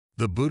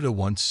The Buddha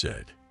once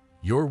said,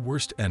 "Your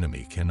worst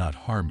enemy cannot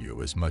harm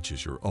you as much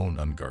as your own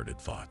unguarded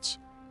thoughts."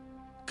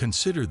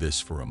 Consider this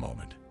for a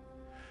moment.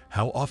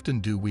 How often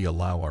do we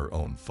allow our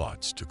own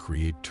thoughts to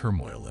create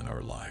turmoil in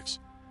our lives?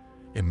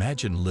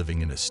 Imagine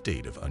living in a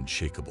state of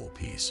unshakable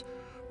peace,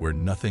 where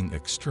nothing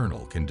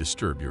external can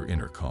disturb your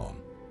inner calm.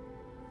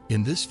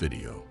 In this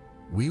video,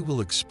 we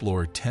will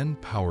explore 10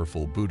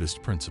 powerful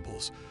Buddhist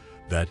principles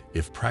that,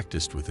 if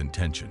practiced with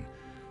intention,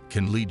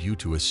 can lead you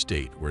to a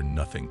state where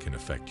nothing can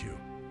affect you,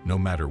 no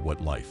matter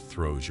what life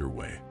throws your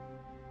way.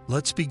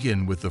 Let's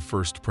begin with the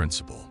first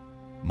principle,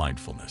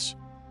 mindfulness.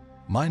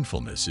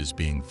 Mindfulness is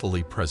being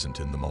fully present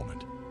in the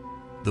moment.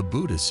 The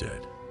Buddha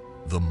said,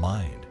 "The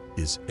mind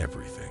is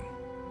everything.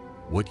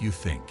 What you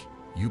think,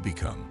 you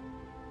become."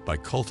 By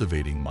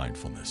cultivating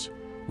mindfulness,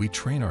 we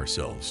train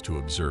ourselves to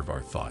observe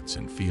our thoughts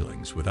and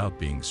feelings without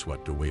being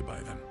swept away by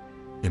them.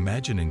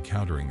 Imagine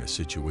encountering a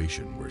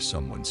situation where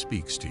someone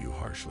speaks to you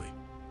harshly.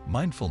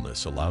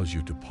 Mindfulness allows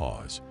you to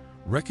pause,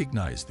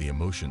 recognize the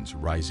emotions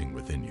rising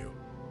within you,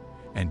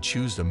 and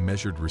choose a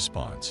measured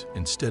response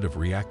instead of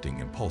reacting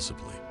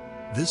impulsively.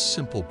 This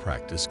simple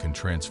practice can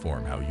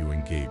transform how you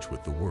engage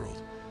with the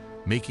world,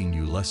 making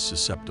you less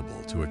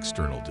susceptible to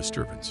external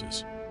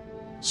disturbances.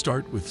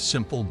 Start with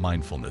simple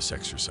mindfulness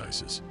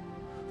exercises.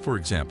 For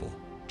example,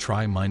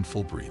 try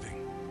mindful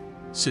breathing.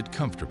 Sit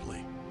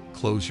comfortably,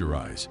 close your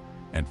eyes,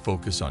 and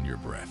focus on your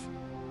breath.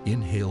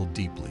 Inhale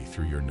deeply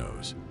through your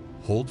nose,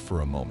 hold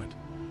for a moment,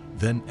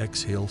 then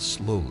exhale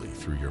slowly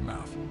through your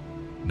mouth.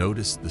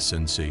 Notice the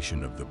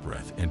sensation of the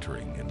breath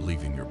entering and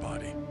leaving your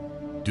body.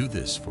 Do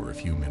this for a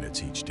few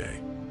minutes each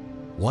day.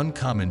 One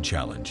common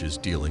challenge is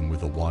dealing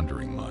with a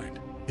wandering mind.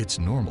 It's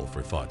normal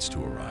for thoughts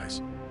to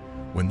arise.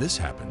 When this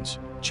happens,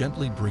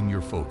 gently bring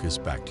your focus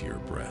back to your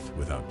breath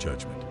without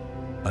judgment.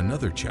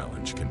 Another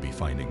challenge can be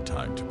finding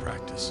time to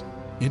practice.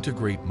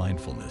 Integrate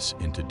mindfulness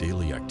into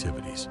daily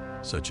activities,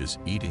 such as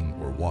eating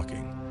or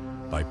walking,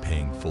 by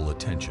paying full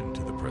attention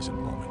to the present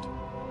moment.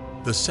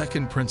 The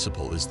second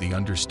principle is the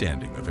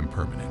understanding of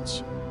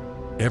impermanence.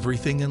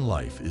 Everything in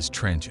life is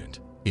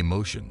transient: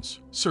 emotions,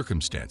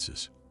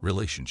 circumstances,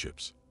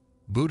 relationships.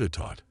 Buddha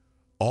taught,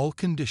 all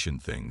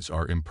conditioned things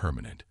are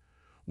impermanent.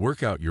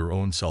 Work out your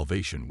own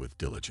salvation with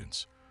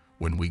diligence.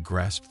 When we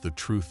grasp the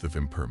truth of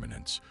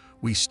impermanence,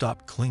 we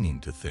stop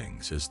clinging to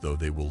things as though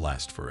they will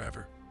last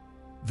forever.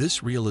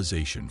 This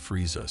realization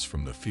frees us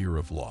from the fear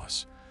of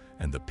loss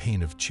and the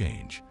pain of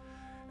change,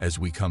 as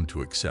we come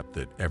to accept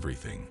that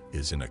everything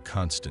is in a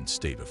constant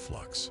state of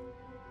flux.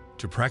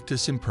 To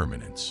practice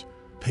impermanence,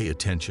 pay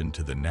attention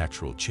to the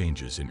natural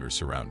changes in your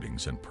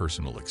surroundings and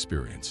personal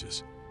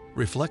experiences.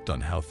 Reflect on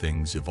how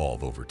things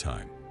evolve over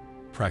time.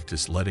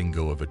 Practice letting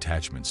go of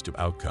attachments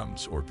to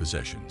outcomes or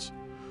possessions.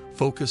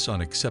 Focus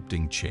on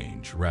accepting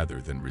change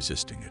rather than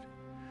resisting it.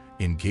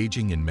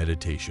 Engaging in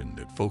meditation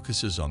that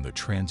focuses on the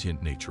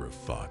transient nature of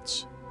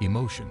thoughts,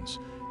 emotions,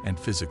 and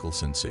physical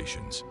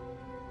sensations.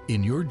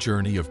 In your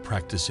journey of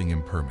practicing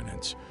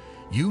impermanence,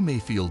 you may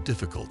feel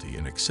difficulty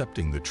in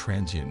accepting the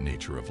transient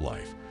nature of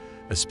life,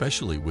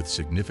 especially with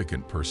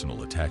significant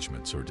personal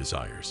attachments or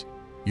desires.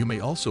 You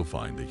may also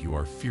find that you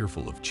are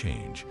fearful of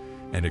change,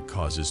 and it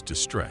causes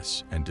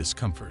distress and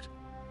discomfort.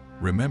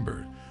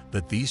 Remember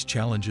that these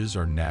challenges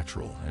are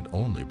natural, and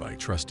only by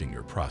trusting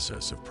your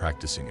process of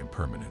practicing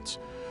impermanence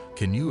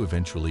can you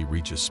eventually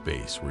reach a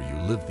space where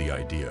you live the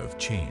idea of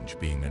change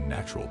being a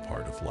natural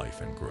part of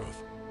life and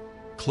growth.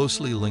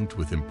 Closely linked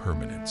with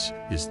impermanence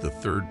is the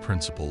third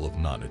principle of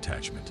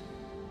non-attachment.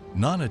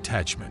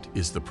 Non-attachment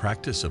is the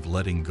practice of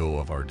letting go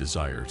of our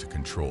desire to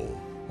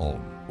control,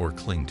 own, or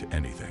cling to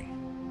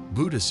anything.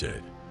 Buddha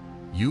said,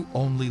 "You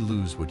only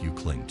lose what you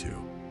cling to."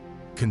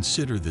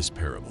 Consider this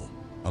parable.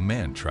 A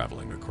man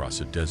traveling across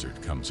a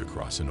desert comes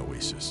across an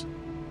oasis.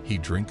 He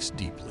drinks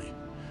deeply,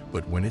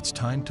 but when it's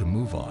time to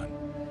move on,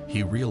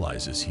 he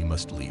realizes he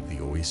must leave the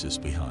oasis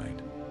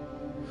behind.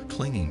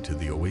 Clinging to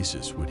the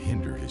oasis would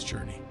hinder his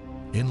journey.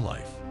 In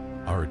life,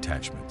 our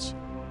attachments,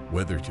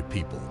 whether to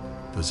people,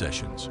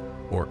 possessions,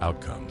 or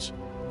outcomes,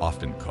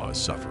 often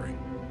cause suffering.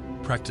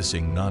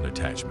 Practicing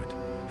non-attachment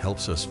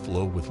helps us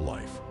flow with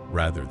life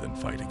rather than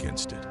fight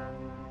against it.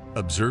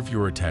 Observe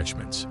your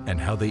attachments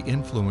and how they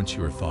influence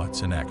your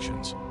thoughts and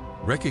actions.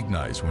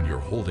 Recognize when you're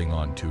holding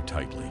on too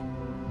tightly.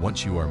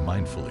 Once you are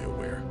mindfully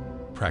aware,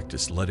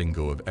 practice letting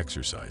go of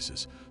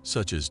exercises,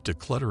 such as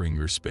decluttering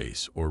your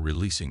space or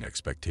releasing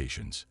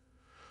expectations.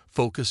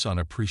 Focus on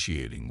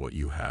appreciating what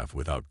you have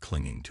without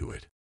clinging to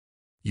it.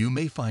 You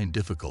may find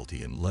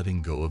difficulty in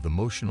letting go of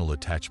emotional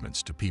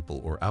attachments to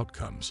people or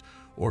outcomes,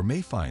 or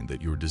may find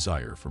that your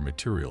desire for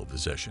material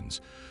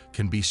possessions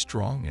can be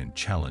strong and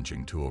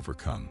challenging to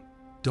overcome.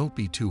 Don't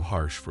be too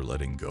harsh for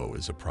letting go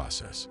as a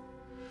process.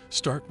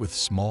 Start with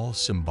small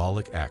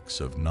symbolic acts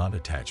of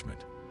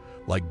non-attachment,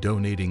 like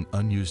donating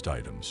unused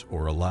items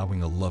or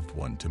allowing a loved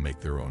one to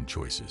make their own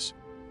choices.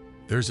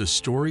 There's a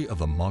story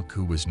of a monk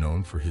who was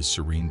known for his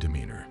serene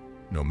demeanor,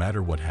 no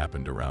matter what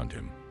happened around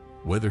him.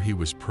 Whether he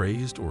was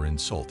praised or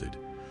insulted,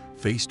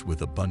 faced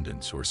with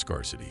abundance or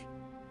scarcity,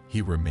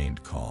 he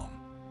remained calm.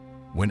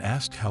 When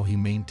asked how he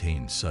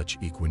maintained such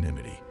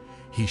equanimity,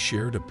 he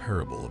shared a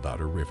parable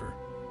about a river.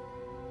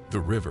 The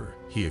river,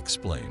 he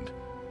explained,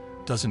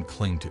 doesn't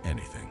cling to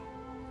anything.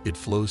 It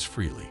flows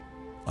freely,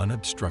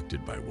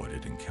 unobstructed by what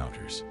it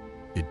encounters.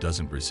 It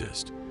doesn't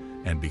resist,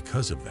 and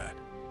because of that,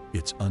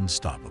 it's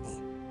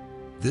unstoppable.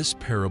 This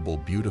parable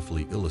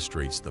beautifully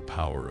illustrates the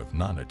power of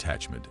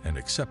non-attachment and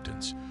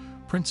acceptance,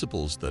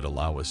 principles that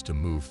allow us to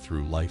move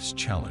through life's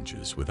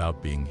challenges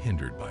without being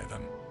hindered by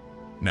them.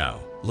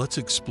 Now, let's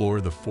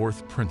explore the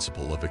fourth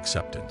principle of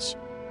acceptance.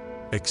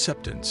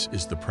 Acceptance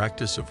is the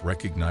practice of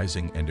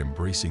recognizing and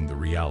embracing the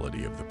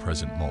reality of the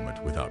present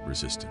moment without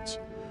resistance.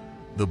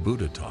 The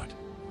Buddha taught,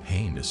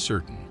 pain is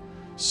certain,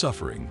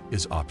 suffering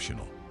is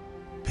optional.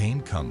 Pain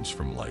comes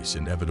from life's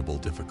inevitable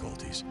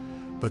difficulties,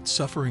 but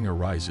suffering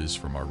arises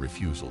from our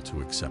refusal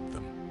to accept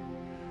them.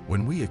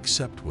 When we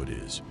accept what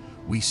is,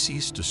 we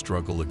cease to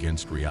struggle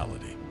against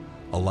reality,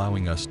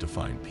 allowing us to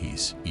find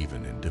peace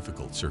even in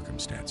difficult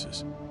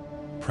circumstances.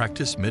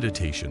 Practice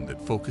meditation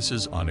that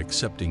focuses on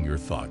accepting your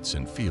thoughts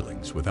and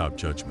feelings without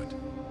judgment.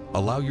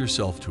 Allow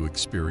yourself to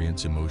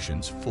experience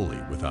emotions fully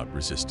without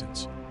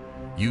resistance.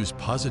 Use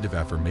positive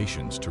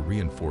affirmations to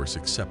reinforce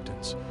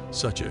acceptance,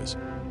 such as,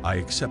 "I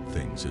accept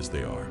things as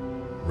they are."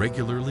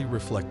 Regularly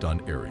reflect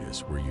on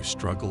areas where you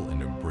struggle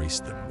and embrace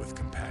them with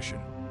compassion.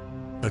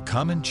 A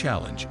common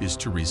challenge is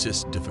to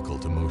resist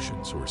difficult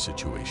emotions or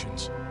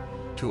situations.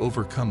 To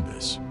overcome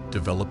this,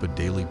 develop a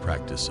daily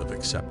practice of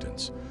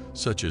acceptance,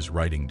 such as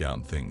writing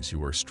down things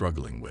you are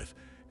struggling with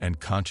and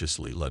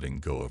consciously letting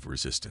go of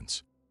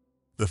resistance.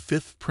 The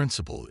fifth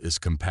principle is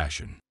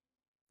compassion.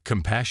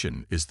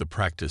 Compassion is the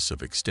practice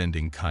of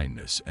extending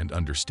kindness and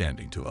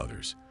understanding to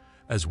others,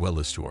 as well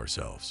as to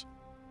ourselves.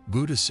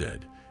 Buddha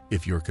said,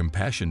 "If your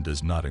compassion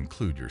does not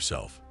include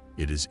yourself,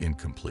 it is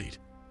incomplete."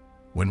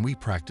 When we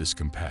practice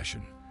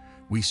compassion,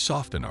 we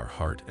soften our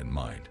heart and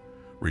mind,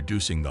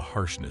 reducing the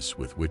harshness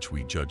with which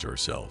we judge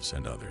ourselves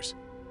and others.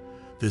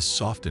 This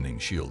softening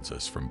shields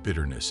us from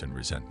bitterness and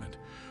resentment,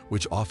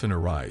 which often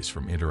arise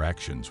from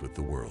interactions with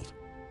the world.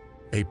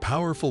 A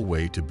powerful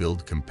way to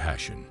build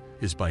compassion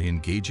is by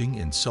engaging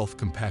in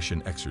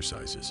self-compassion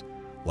exercises,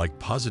 like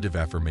positive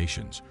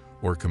affirmations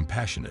or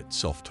compassionate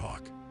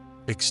self-talk.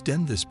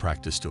 Extend this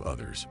practice to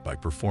others by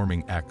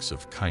performing acts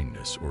of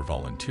kindness or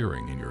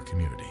volunteering in your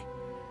community.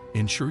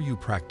 Ensure you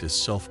practice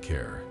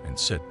self-care and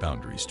set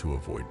boundaries to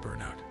avoid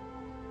burnout.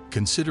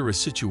 Consider a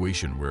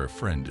situation where a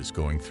friend is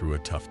going through a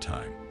tough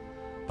time.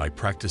 By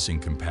practicing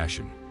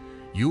compassion,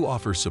 you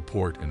offer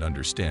support and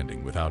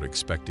understanding without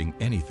expecting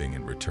anything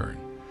in return,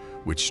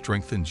 which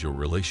strengthens your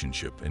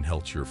relationship and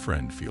helps your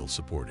friend feel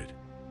supported.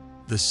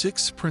 The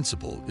sixth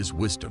principle is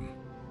wisdom.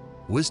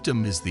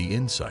 Wisdom is the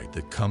insight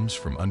that comes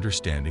from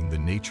understanding the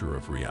nature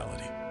of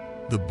reality.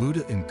 The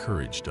Buddha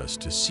encouraged us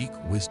to seek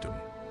wisdom,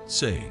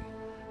 saying,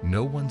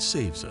 "No one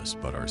saves us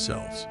but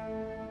ourselves.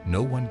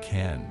 No one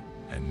can,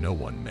 and no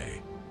one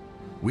may.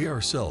 We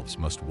ourselves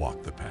must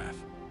walk the path."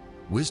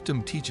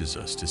 Wisdom teaches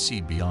us to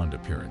see beyond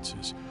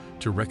appearances,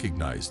 to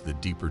recognize the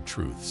deeper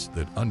truths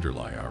that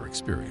underlie our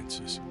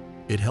experiences.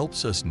 It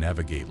helps us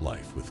navigate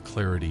life with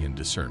clarity and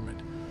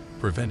discernment,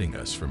 preventing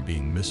us from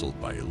being misled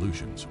by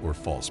illusions or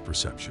false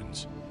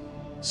perceptions.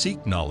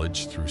 Seek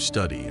knowledge through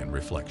study and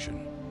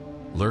reflection.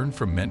 Learn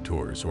from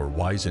mentors or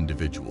wise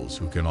individuals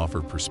who can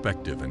offer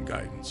perspective and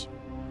guidance.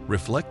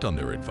 Reflect on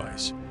their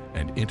advice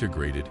and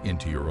integrate it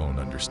into your own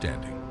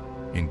understanding.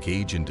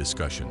 Engage in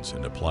discussions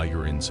and apply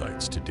your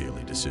insights to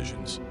daily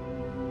decisions.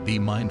 Be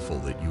mindful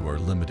that you are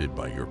limited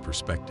by your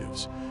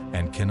perspectives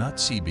and cannot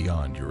see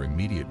beyond your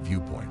immediate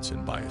viewpoints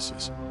and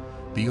biases.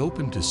 Be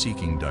open to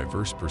seeking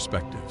diverse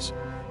perspectives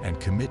and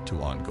commit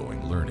to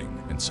ongoing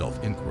learning and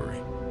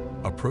self-inquiry.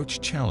 Approach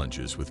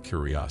challenges with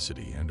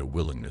curiosity and a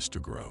willingness to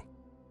grow.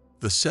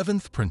 The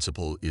seventh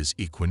principle is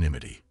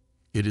equanimity.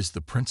 It is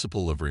the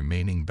principle of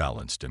remaining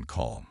balanced and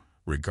calm,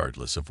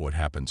 regardless of what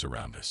happens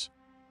around us.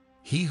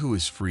 He who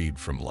is freed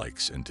from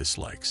likes and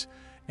dislikes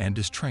and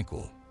is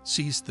tranquil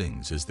sees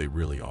things as they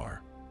really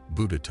are,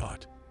 Buddha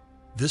taught.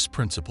 This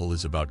principle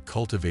is about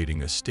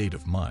cultivating a state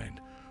of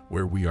mind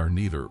where we are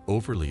neither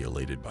overly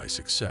elated by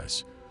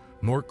success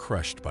nor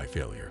crushed by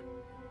failure.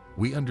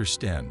 We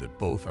understand that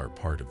both are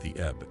part of the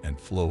ebb and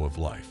flow of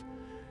life,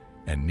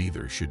 and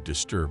neither should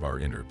disturb our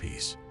inner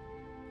peace.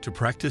 To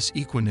practice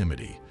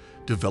equanimity,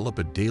 develop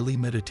a daily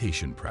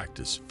meditation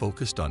practice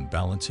focused on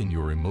balancing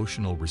your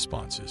emotional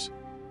responses.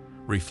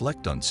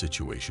 Reflect on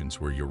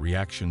situations where your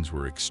reactions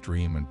were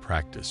extreme and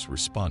practice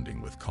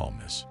responding with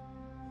calmness.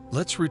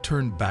 Let's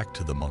return back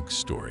to the monk's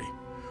story.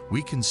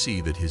 We can see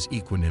that his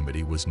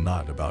equanimity was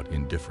not about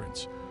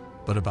indifference,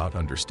 but about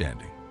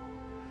understanding.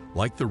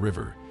 Like the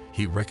river,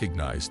 he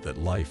recognized that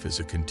life is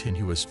a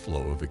continuous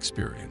flow of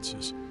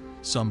experiences,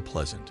 some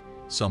pleasant,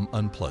 some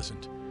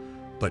unpleasant,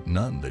 but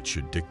none that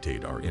should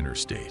dictate our inner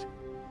state.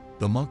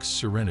 The monk's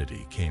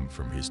serenity came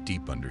from his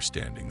deep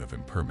understanding of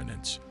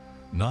impermanence,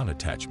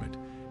 non-attachment,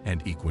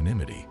 and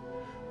equanimity,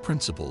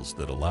 principles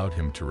that allowed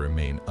him to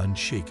remain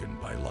unshaken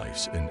by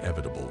life's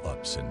inevitable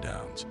ups and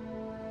downs.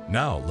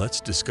 Now let's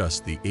discuss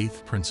the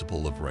eighth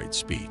principle of right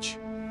speech.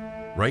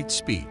 Right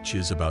speech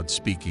is about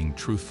speaking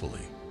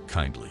truthfully,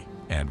 kindly,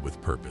 and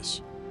with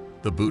purpose.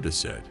 The Buddha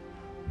said,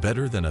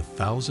 "Better than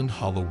 1,000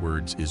 hollow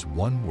words is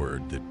one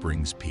word that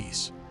brings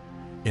peace."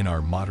 In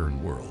our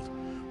modern world,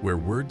 where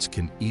words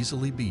can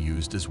easily be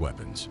used as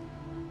weapons,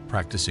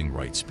 practicing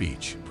right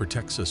speech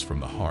protects us from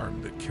the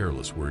harm that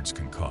careless words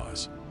can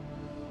cause.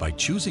 By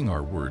choosing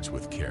our words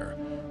with care,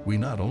 we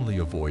not only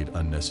avoid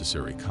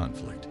unnecessary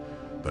conflict,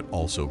 but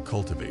also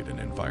cultivate an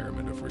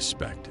environment of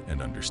respect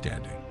and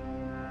understanding.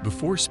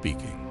 Before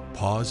speaking,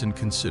 pause and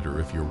consider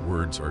if your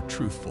words are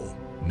truthful,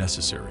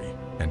 necessary,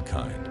 and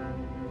kind.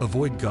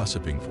 Avoid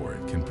gossiping, for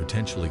it can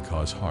potentially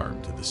cause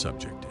harm to the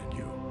subject and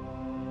you.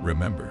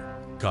 Remember,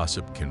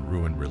 gossip can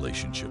ruin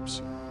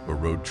relationships,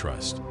 erode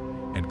trust,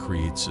 and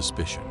create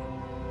suspicion.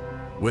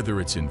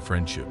 Whether it's in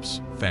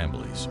friendships,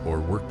 families, or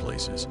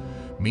workplaces,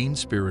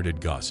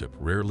 mean-spirited gossip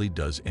rarely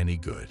does any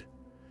good.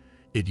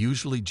 It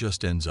usually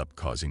just ends up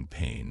causing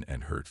pain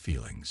and hurt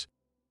feelings.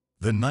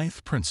 The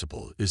 9th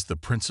principle is the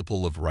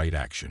principle of right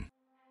action.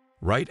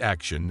 Right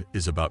action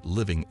is about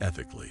living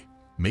ethically,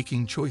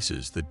 making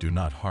choices that do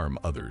not harm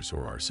others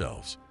or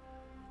ourselves.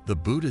 The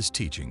Buddha's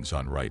teachings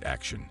on right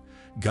action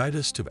guide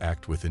us to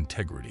act with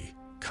integrity,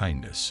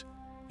 kindness,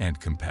 and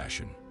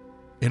compassion.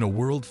 In a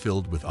world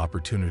filled with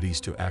opportunities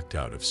to act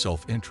out of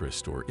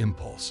self-interest or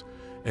impulse,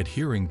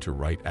 adhering to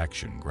right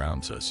action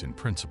grounds us in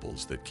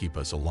principles that keep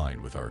us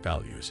aligned with our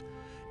values,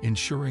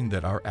 ensuring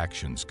that our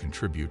actions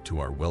contribute to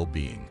our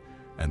well-being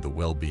and the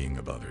well-being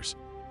of others.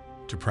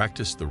 To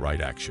practice the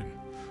right action,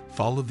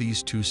 follow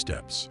these 2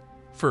 steps.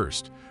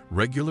 First,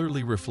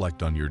 regularly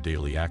reflect on your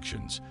daily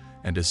actions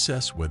and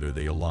assess whether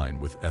they align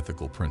with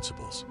ethical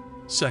principles.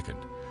 Second,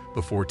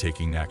 before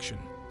taking action,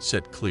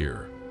 set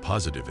clear,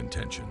 positive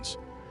intentions.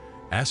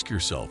 Ask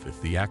yourself if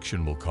the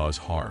action will cause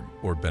harm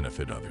or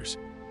benefit others.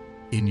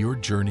 In your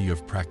journey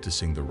of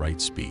practicing the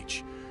right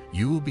speech,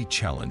 you will be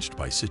challenged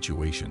by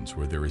situations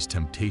where there is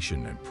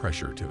temptation and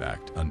pressure to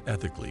act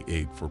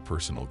unethically for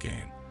personal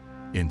gain.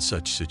 In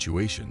such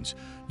situations,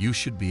 you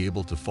should be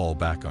able to fall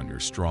back on your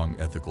strong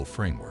ethical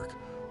framework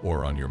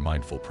or on your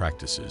mindful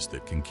practices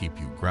that can keep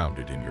you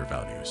grounded in your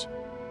values.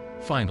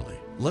 Finally,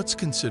 let's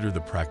consider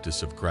the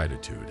practice of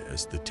gratitude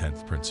as the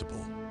 10th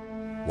principle.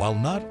 While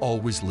not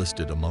always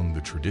listed among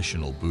the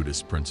traditional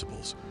Buddhist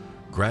principles,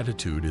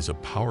 gratitude is a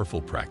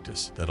powerful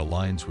practice that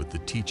aligns with the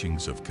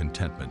teachings of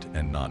contentment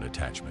and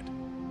non-attachment.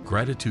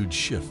 Gratitude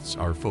shifts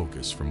our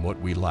focus from what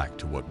we lack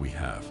to what we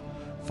have,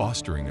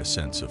 fostering a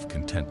sense of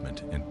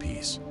contentment and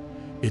peace.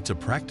 It's a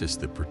practice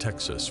that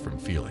protects us from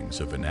feelings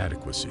of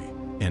inadequacy,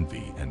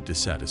 envy, and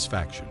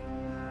dissatisfaction,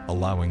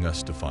 allowing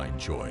us to find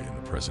joy in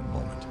the present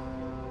moment.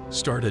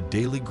 Start a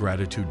daily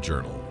gratitude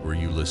journal where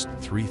you list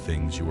 3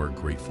 things you are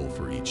grateful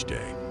for each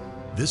day.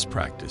 This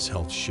practice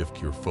helps shift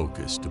your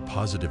focus to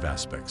positive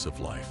aspects of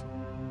life.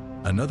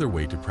 Another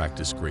way to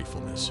practice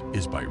gratefulness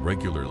is by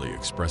regularly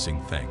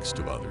expressing thanks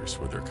to others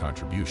for their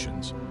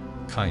contributions,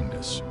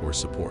 kindness, or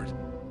support.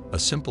 A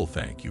simple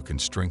thank you can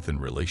strengthen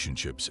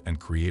relationships and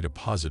create a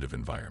positive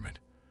environment.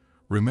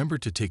 Remember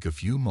to take a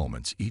few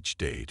moments each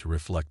day to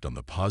reflect on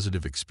the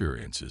positive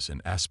experiences and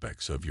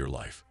aspects of your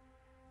life.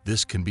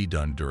 This can be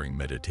done during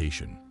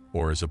meditation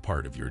or as a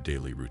part of your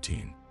daily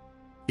routine.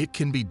 It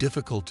can be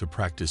difficult to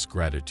practice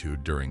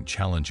gratitude during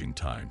challenging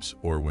times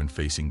or when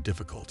facing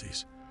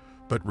difficulties.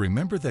 But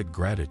remember that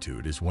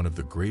gratitude is one of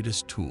the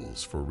greatest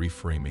tools for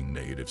reframing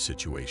negative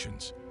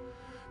situations.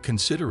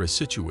 Consider a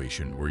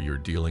situation where you're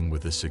dealing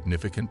with a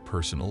significant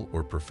personal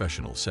or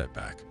professional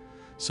setback,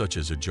 such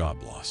as a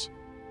job loss.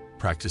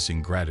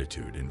 Practicing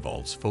gratitude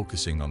involves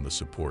focusing on the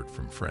support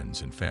from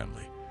friends and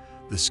family,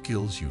 the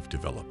skills you've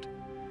developed,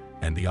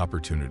 and the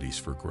opportunities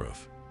for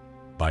growth.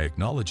 By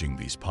acknowledging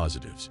these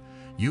positives,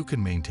 you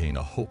can maintain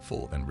a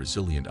hopeful and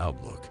resilient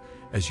outlook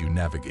as you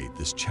navigate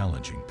this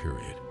challenging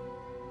period.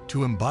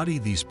 To embody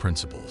these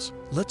principles,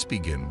 let's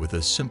begin with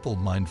a simple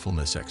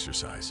mindfulness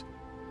exercise.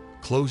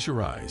 Close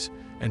your eyes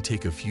and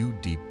take a few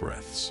deep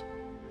breaths.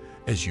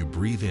 As you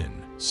breathe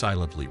in,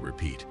 silently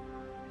repeat,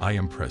 "I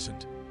am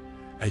present."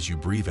 As you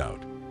breathe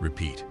out,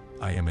 repeat,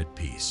 "I am at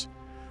peace."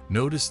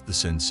 Notice the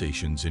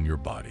sensations in your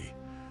body,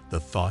 the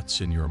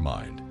thoughts in your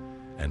mind,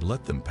 and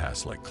let them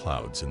pass like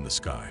clouds in the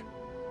sky.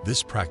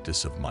 This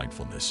practice of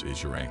mindfulness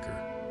is your anchor,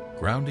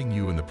 grounding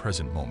you in the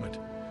present moment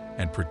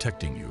and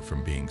protecting you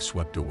from being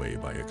swept away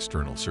by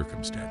external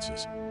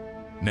circumstances.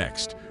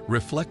 Next,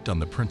 reflect on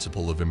the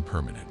principle of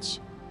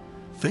impermanence.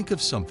 Think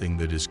of something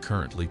that is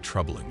currently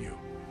troubling you.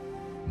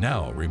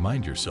 Now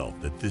remind yourself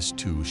that this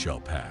too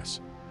shall pass.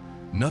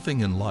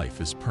 Nothing in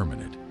life is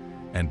permanent,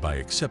 and by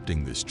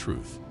accepting this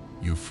truth,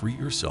 you free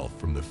yourself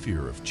from the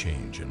fear of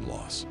change and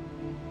loss.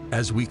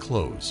 As we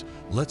close,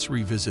 let's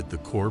revisit the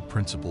core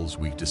principles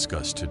we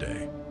discussed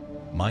today: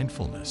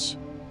 mindfulness,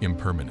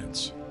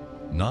 impermanence,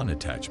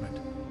 non-attachment,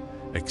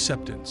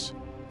 acceptance,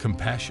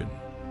 compassion,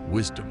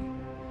 wisdom,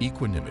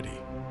 equanimity,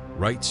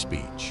 right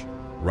speech,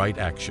 right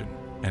action,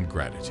 and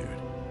gratitude.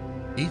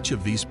 Each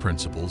of these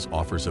principles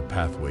offers a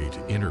pathway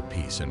to inner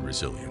peace and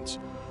resilience,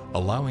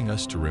 allowing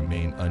us to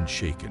remain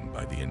unshaken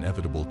by the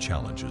inevitable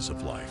challenges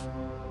of life.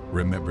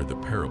 Remember the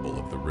parable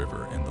of the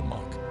river and the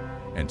monk,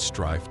 and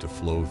strive to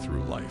flow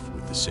through life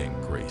with the same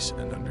grace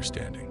and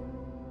understanding.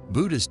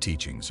 Buddha's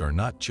teachings are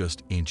not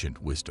just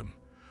ancient wisdom,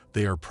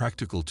 they are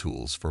practical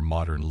tools for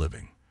modern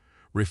living.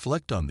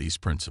 Reflect on these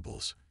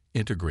principles,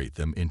 integrate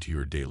them into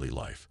your daily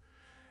life,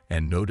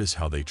 and notice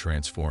how they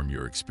transform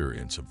your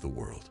experience of the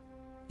world.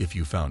 If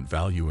you found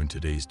value in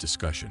today's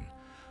discussion,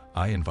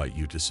 I invite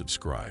you to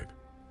subscribe,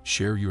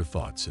 share your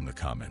thoughts in the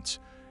comments,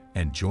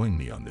 and join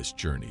me on this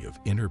journey of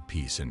inner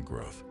peace and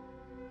growth.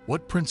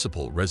 What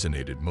principle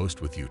resonated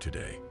most with you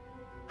today?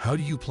 How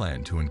do you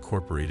plan to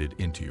incorporate it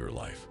into your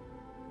life?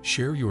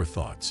 Share your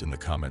thoughts in the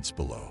comments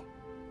below.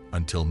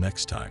 Until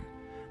next time,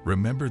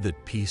 remember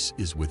that peace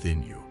is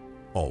within you,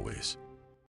 always.